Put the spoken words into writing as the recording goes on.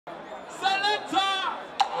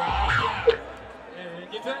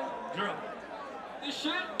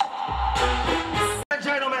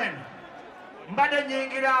Gentlemen, mbade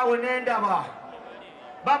nyingira unendaba.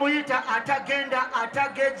 Bamuyita atagenda,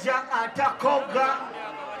 atageja, atakoga,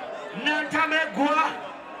 nantamegwa,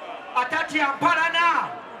 atati amparana.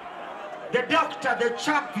 The doctor, the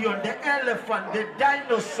champion, the elephant, the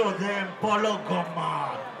dinosaur, the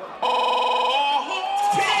empologoma.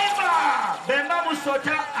 Tima! Bemba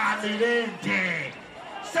Musota Amirende.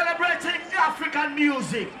 Celebrating African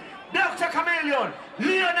music. Dr. Chameleon,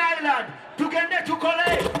 Leon Island, Tugende to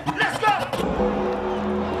Kole. Let's go!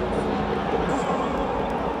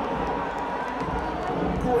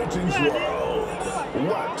 Greetings world,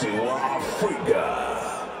 Watu Africa,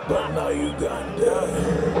 but now Uganda.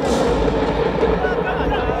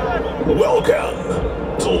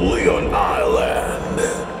 Welcome to Leon Island.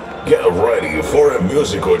 Get ready for a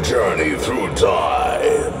musical journey through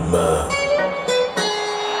time.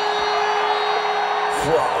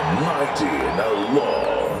 From 19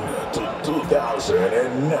 along to 2000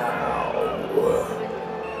 and now.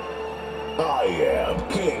 I am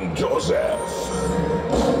King Joseph,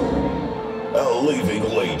 a living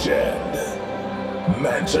legend,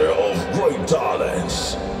 mentor of great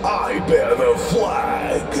talents. I bear the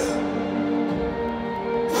flag.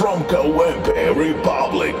 From Kawempe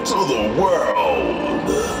Republic to the world.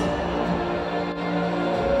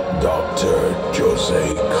 Dr. Jose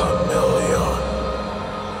Chameleon.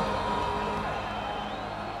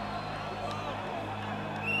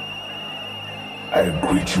 I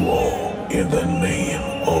greet you all in the name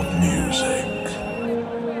of music.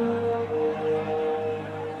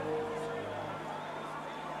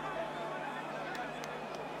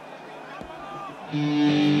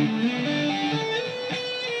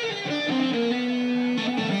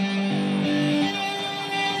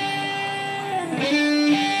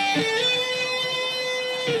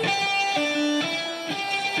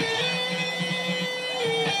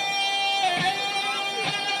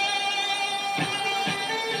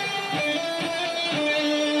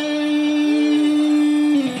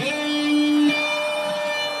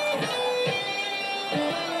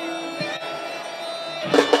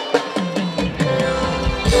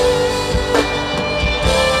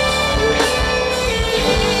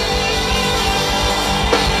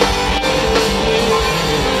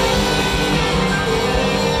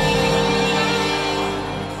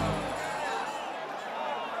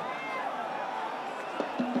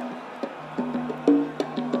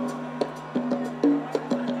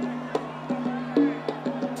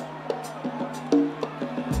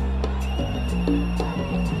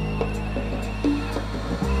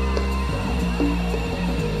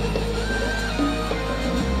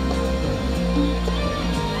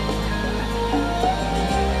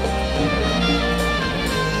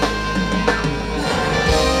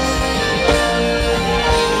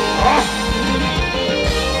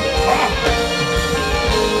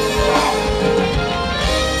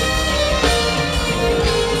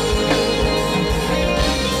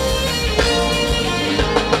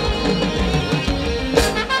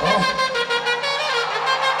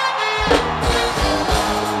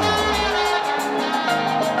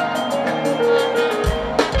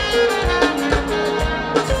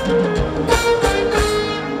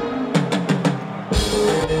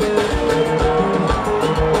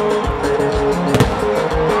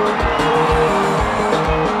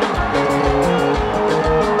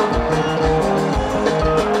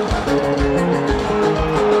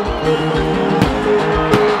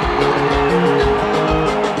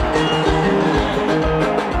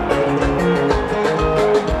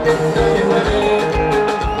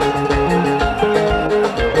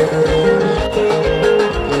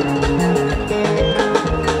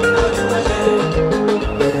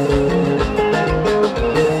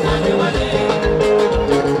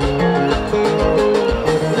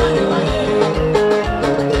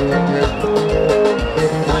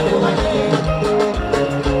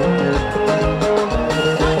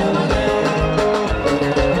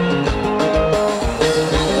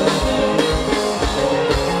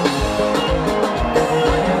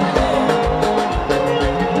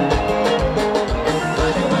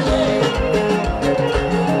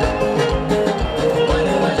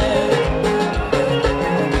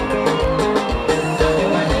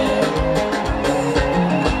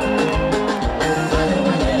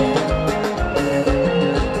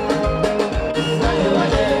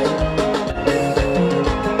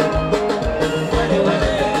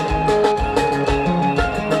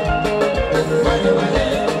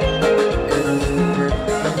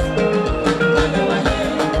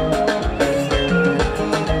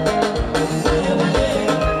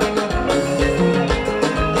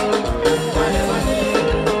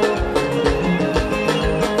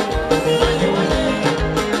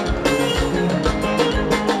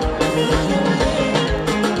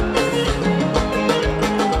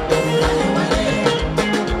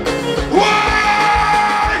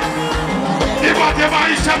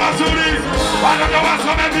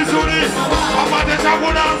 vizuri, apate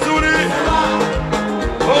chakula nzuri,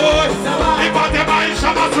 ipate maisha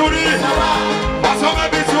mazuri, asome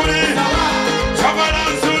vizuri, chakula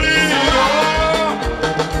nzuri.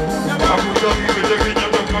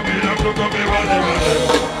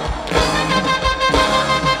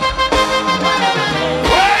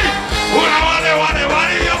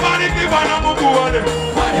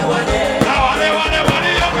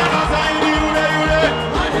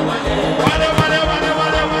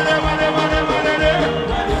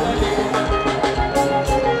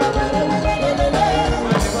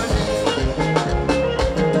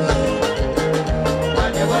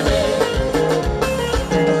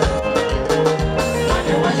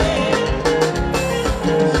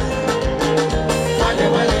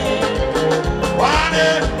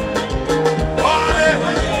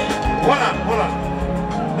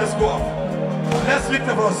 Let's lift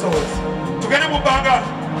up our souls. Together, Mubanga.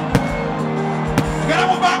 Together,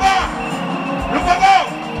 Mubanga. Mubanga.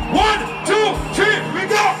 1, 2, 3, we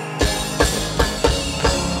go.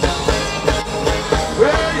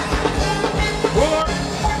 Hey. One.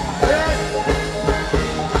 Hey.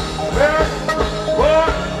 Hey.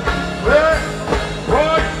 One. Hey.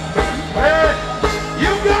 One. Hey.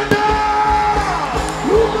 Uganda.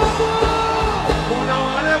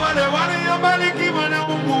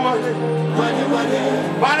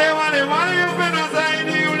 Wale yupenda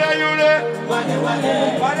zaidi yule.